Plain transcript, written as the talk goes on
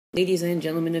Ladies and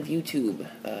gentlemen of YouTube,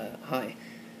 hi.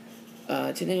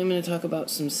 Today I'm going to talk about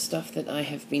some stuff that I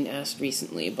have been asked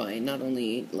recently by not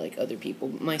only, other people,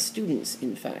 but my students,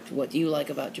 in fact. What do you like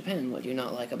about Japan? What do you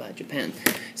not like about Japan?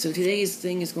 So today's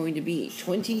thing is going to be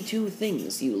 22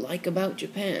 things you like about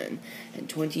Japan, and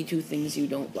 22 things you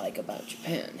don't like about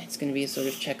Japan. It's going to be a sort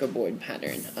of checkerboard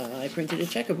pattern. I printed a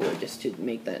checkerboard just to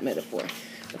make that metaphor,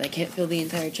 but I can't fill the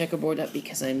entire checkerboard up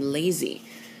because I'm lazy.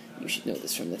 You should know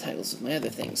this from the titles of my other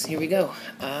things. Here we go.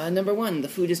 Number 1, the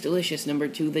food is delicious. Number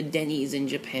 2, the Denny's in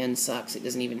Japan sucks. It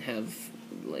doesn't even have,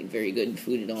 very good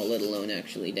food at all, let alone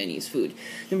actually Denny's food.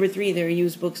 Number 3, there are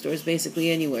used bookstores basically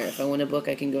anywhere. If I want a book,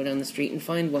 I can go down the street and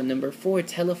find one. Number 4,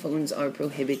 telephones are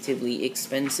prohibitively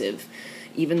expensive.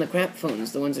 Even the crap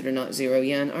phones, the ones that are not 0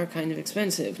 yen, are kind of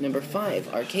expensive. Number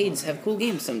 5, arcades have cool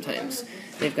games sometimes.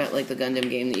 They've got, the Gundam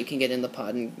game that you can get in the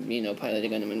pod and, pilot a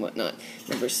Gundam and whatnot.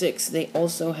 Number 6, they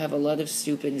also have a lot of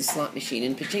stupid slot machine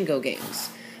and pachinko games,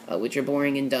 which are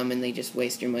boring and dumb and they just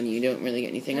waste your money. You don't really get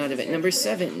anything out of it. Number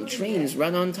 7, trains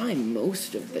run on time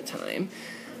most of the time.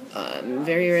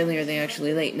 Very rarely are they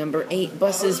actually late. Number 8,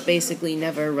 buses basically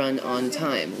never run on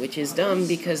time, which is dumb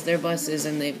because they're buses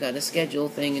and they've got a schedule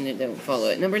thing and they don't follow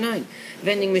it. Number 9,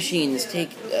 vending machines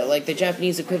take, the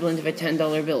Japanese equivalent of a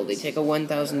 $10 bill. They take a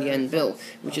 1,000 yen bill,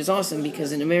 which is awesome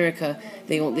because in America,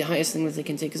 the highest thing that they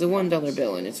can take is a $1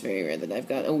 bill, and it's very rare that I've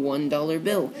got a $1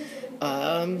 bill.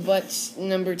 But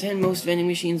number 10, most vending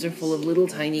machines are full of little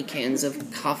tiny cans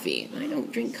of coffee. I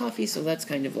don't drink coffee, so that's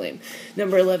kind of lame.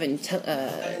 Number 11,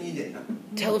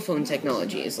 telephone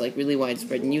technology is, really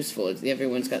widespread and useful.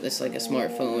 Everyone's got this, a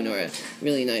smartphone or a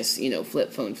really nice,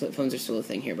 flip phone. Flip phones are still a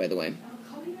thing here, by the way.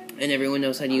 And everyone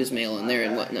knows how to use mail on there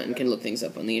and whatnot and can look things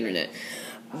up on the internet.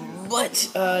 But,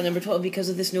 number 12, because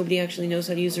of this, nobody actually knows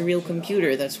how to use a real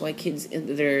computer. That's why kids,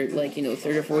 they're,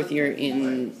 third or fourth year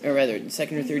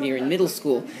second or third year in middle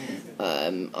school,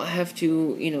 have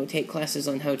to, take classes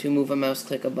on how to move a mouse,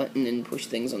 click a button, and push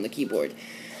things on the keyboard.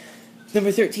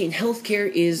 Number 13,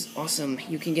 healthcare is awesome.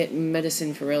 You can get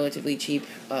medicine for relatively cheap.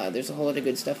 There's a whole lot of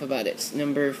good stuff about it.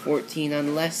 Number 14,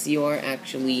 unless you are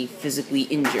actually physically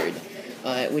injured.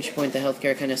 At which point the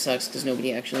healthcare kind of sucks because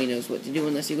nobody actually knows what to do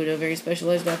unless you go to a very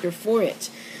specialized doctor for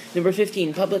it. Number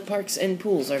 15, public parks and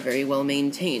pools are very well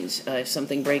maintained. If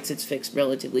something breaks, it's fixed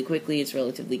relatively quickly, it's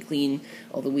relatively clean,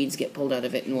 all the weeds get pulled out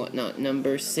of it and whatnot.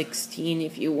 Number 16,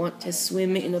 if you want to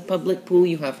swim in a public pool,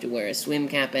 you have to wear a swim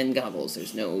cap and goggles.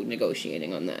 There's no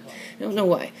negotiating on that. I don't know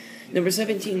why. Number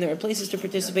 17, there are places to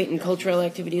participate in cultural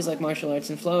activities like martial arts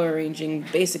and flower arranging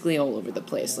basically all over the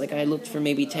place. I looked for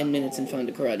maybe 10 minutes and found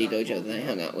a karate dojo that I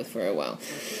hung out with for a while.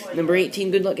 Number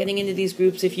 18, good luck getting into these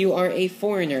groups if you are a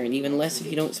foreigner, and even less if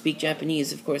you don't speak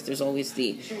Japanese. Of course, there's always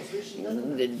the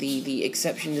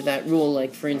exception to that rule.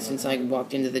 For instance, I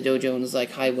walked into the dojo and was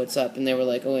like, hi, what's up? And they were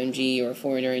like, OMG, you're a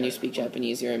foreigner and you speak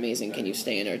Japanese, you're amazing, can you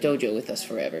stay in our dojo with us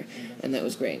forever? And that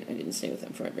was great. I didn't stay with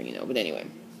them forever, but anyway.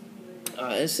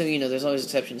 There's always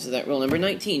exceptions to that rule. Number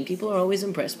 19, people are always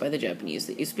impressed by the Japanese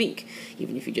that you speak,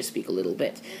 even if you just speak a little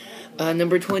bit.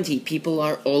 Number 20, people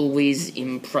are always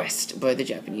impressed by the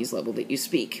Japanese level that you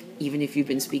speak, even if you've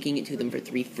been speaking it to them for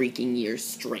 3 freaking years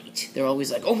straight. They're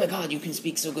always like, oh my god, you can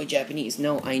speak so good Japanese.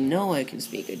 No, I know I can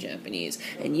speak a Japanese,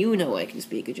 and you know I can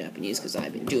speak a Japanese because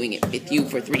I've been doing it with you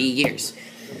for 3 years.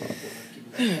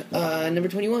 Number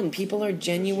 21, people are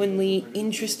genuinely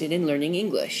interested in learning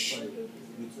English.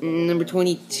 Number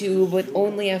 22, but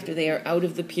only after they are out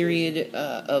of the period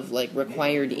of,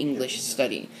 required English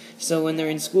study. So when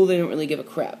they're in school, they don't really give a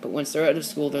crap. But once they're out of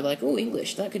school, they're like, oh,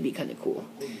 English, that could be kind of cool.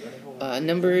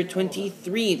 Number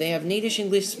 23, they have native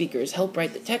English speakers help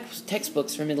write the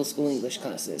textbooks for middle school English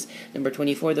classes. Number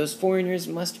 24, those foreigners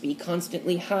must be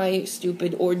constantly high,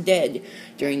 stupid, or dead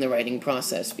during the writing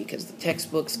process because the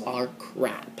textbooks are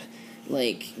crap.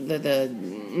 The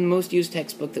most used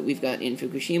textbook that we've got in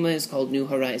Fukushima is called New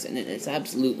Horizon, and it's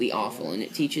absolutely awful, and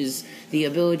it teaches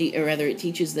it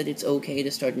teaches that it's okay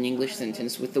to start an English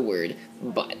sentence with the word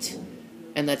but.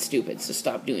 And that's stupid, so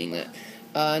stop doing that.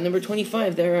 Number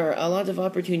 25, there are a lot of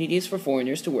opportunities for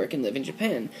foreigners to work and live in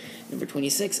Japan. Number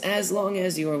 26, as long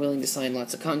as you are willing to sign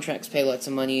lots of contracts, pay lots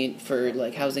of money for,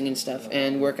 housing and stuff,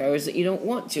 and work hours that you don't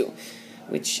want to,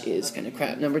 which is kind of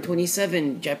crap. Number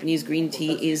 27, Japanese green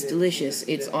tea is delicious.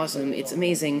 It's awesome. It's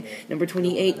amazing. Number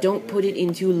 28, don't put it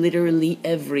into literally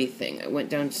everything. I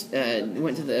went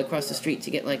across the street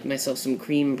to get myself some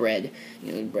cream bread,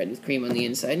 bread with cream on the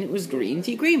inside, and it was green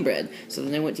tea cream bread. So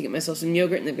then I went to get myself some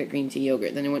yogurt, and they've got green tea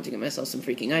yogurt. Then I went to get myself some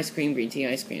freaking ice cream, green tea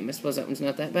ice cream. I suppose that one's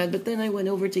not that bad, but then I went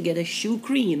over to get a shoe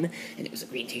cream, and it was a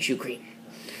green tea shoe cream.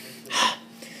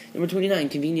 Number 29,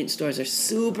 convenience stores are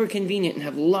super convenient and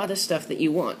have a lot of stuff that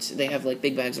you want. They have, like,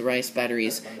 big bags of rice,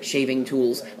 batteries, shaving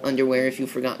tools, underwear if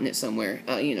you've forgotten it somewhere.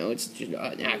 It's just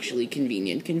an actually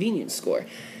convenient convenience store.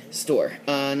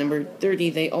 Number 30,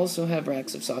 they also have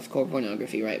racks of softcore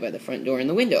pornography right by the front door and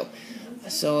the window.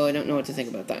 So I don't know what to think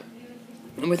about that.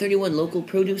 Number 31, local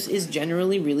produce is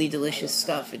generally really delicious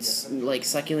stuff. It's like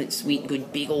succulent, sweet,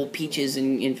 good, big old peaches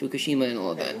in Fukushima and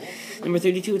all of that. Number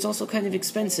 32, it's also kind of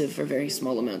expensive for very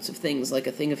small amounts of things. Like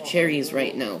a thing of cherries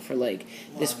right now for like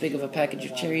this big of a package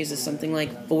of cherries is something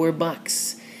like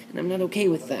 $4. And I'm not okay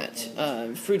with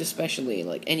that. Fruit especially,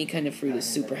 like any kind of fruit is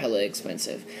super hella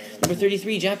expensive. Number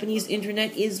 33, Japanese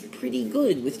internet is pretty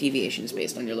good with deviations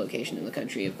based on your location in the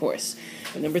country, of course.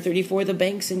 And number 34, the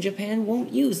banks in Japan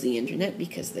won't use the internet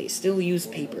because they still use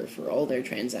paper for all their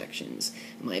transactions.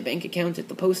 My bank account at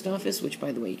the post office, which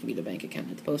by the way you can get a bank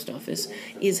account at the post office,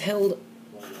 is held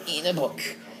in a book.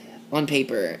 On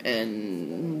paper,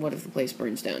 and what if the place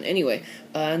burns down? Anyway,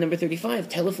 number 35,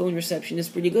 telephone reception is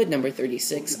pretty good. Number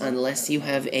 36, unless you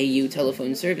have AU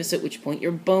telephone service, at which point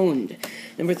you're boned.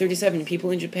 Number 37, people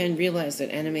in Japan realize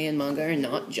that anime and manga are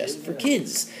not just for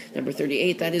kids. Number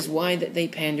 38, that is why that they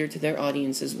pander to their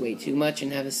audiences way too much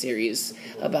and have a series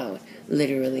about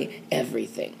literally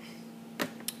everything.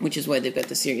 Which is why they've got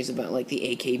the series about, like, the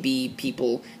AKB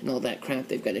people and all that crap.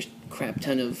 They've got a crap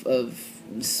ton of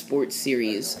sports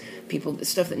series.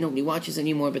 Stuff that nobody watches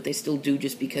anymore, but they still do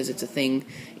just because it's a thing.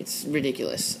 It's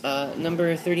ridiculous.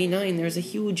 Number 39, there's a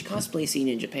huge cosplay scene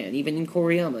in Japan, even in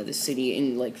Koriyama, the city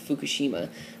in, like, Fukushima,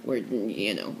 where,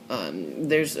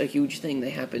 there's a huge thing.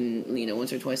 They happen,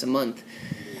 once or twice a month.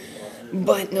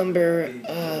 But number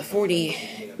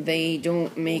 40, they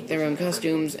don't make their own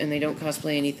costumes, and they don't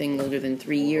cosplay anything older than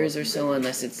 3 years or so,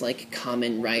 unless it's like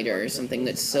Kamen Rider or something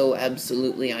that's so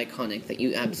absolutely iconic that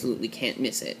you absolutely can't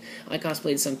miss it. I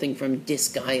cosplayed something from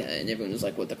Disgaea, and everyone was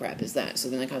like, what the crap is that? So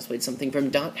then I cosplayed something from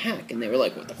Dot Hack, and they were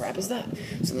like, what the crap is that?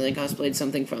 So then I cosplayed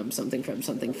something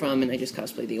from, and I just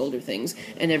cosplayed the older things,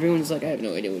 and everyone's like, I have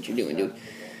no idea what you're doing, dude.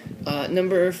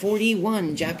 Number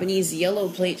 41, Japanese yellow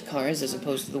plate cars, as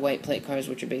opposed to the white plate cars,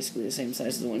 which are basically the same size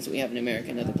as the ones that we have in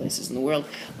America and other places in the world,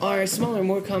 are smaller,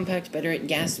 more compact, better at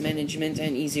gas management,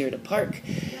 and easier to park.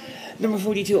 Number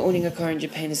 42, owning a car in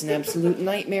Japan is an absolute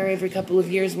nightmare every couple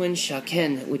of years when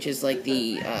shaken, which is like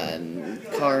the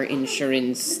car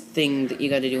insurance thing that you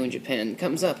gotta do in Japan,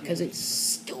 comes up, because it's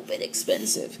stupid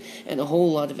expensive, and a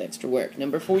whole lot of extra work.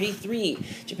 Number 43,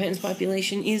 Japan's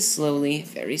population is slowly,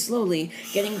 very slowly,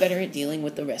 getting better at dealing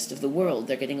with the rest of the world.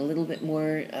 They're getting a little bit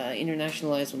more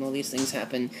internationalized when all these things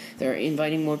happen. They're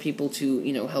inviting more people to,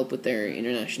 help with their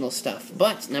international stuff.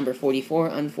 But, number 44,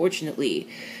 unfortunately,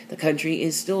 the country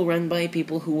is still run by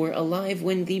people who were alive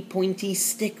when the pointy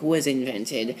stick was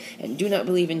invented, and do not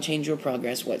believe in change or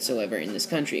progress whatsoever in this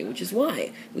country, which is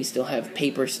why we still have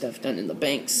paper stuff done in the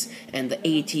banks, and the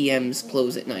ATMs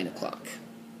close at 9 o'clock.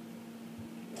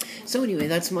 So anyway,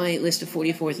 that's my list of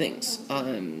 44 things.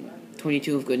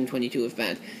 22 of good and 22 of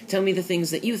bad. Tell me the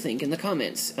things that you think in the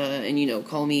comments, and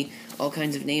call me all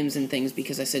kinds of names and things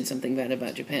because I said something bad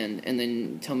about Japan, and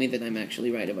then tell me that I'm actually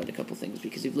right about a couple things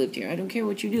because you've lived here. I don't care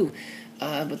what you do,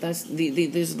 but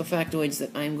these are the factoids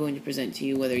that I'm going to present to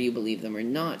you, whether you believe them or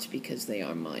not, because they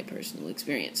are my personal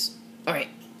experience. Alright,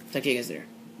 talk to you guys later.